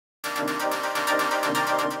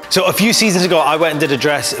So a few seasons ago, I went and did a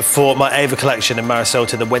dress for my Ava collection in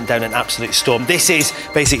Minnesota that went down an absolute storm. This is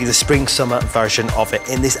basically the spring-summer version of it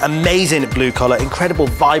in this amazing blue colour, incredible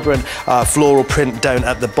vibrant floral print down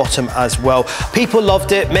at the bottom as well. People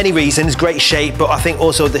loved it, many reasons, great shape, but I think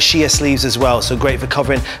also the sheer sleeves as well, so great for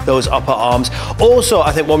covering those upper arms. Also,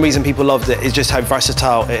 I think one reason people loved it is just how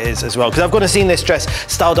versatile it is as well, because I've gone and seen this dress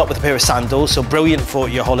styled up with a pair of sandals, so brilliant for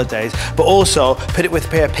your holidays, but also put it with a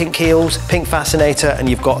pair of pink heels, pink fascinator, and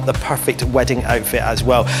you've got the perfect wedding outfit as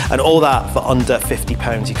well, and all that for under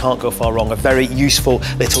 £50. You can't go far wrong. A very useful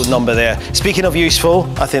little number there. Speaking of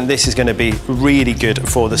useful, I think this is going to be really good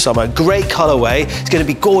for the summer. Great colorway. It's going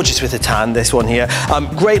to be gorgeous with a tan, this one here.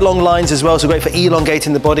 Great long lines as well, so great for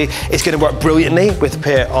elongating the body. It's going to work brilliantly with a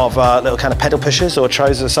pair of little kind of pedal pushers or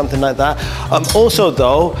trousers or something like that. Also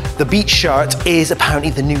though, the beach shirt is apparently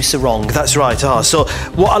the new sarong. That's right. So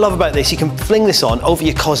what I love about this, you can fling this on over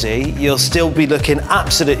your cosy. You'll still be looking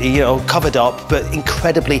absolutely, you know, covered up, but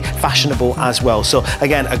incredibly fashionable as well. So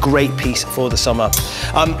again, a great piece for the summer.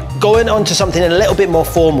 Going on to something a little bit more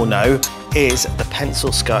formal now is the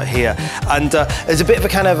pencil skirt here, and there's a bit of a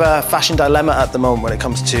kind of a fashion dilemma at the moment when it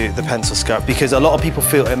comes to the pencil skirt, because a lot of people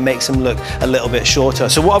feel it makes them look a little bit shorter.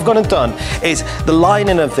 So what I've gone and done is the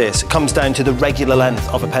lining of this comes down to the regular length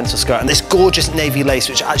of a pencil skirt, and this gorgeous navy lace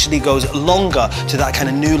which actually goes longer to that kind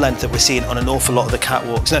of new length that we're seeing on an awful lot of the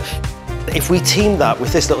catwalks. Now, if we team that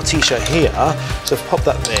with this little t-shirt here, so pop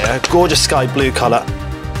that there, gorgeous sky blue colour,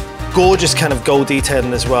 gorgeous kind of gold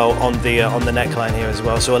detailing as well on the neckline here as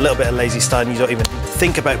well, so a little bit of lazy styling. You don't even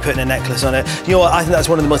think about putting a necklace on it. You know what, I think that's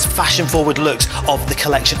one of the most fashion forward looks of the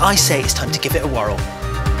collection. I say it's time to give it a whirl.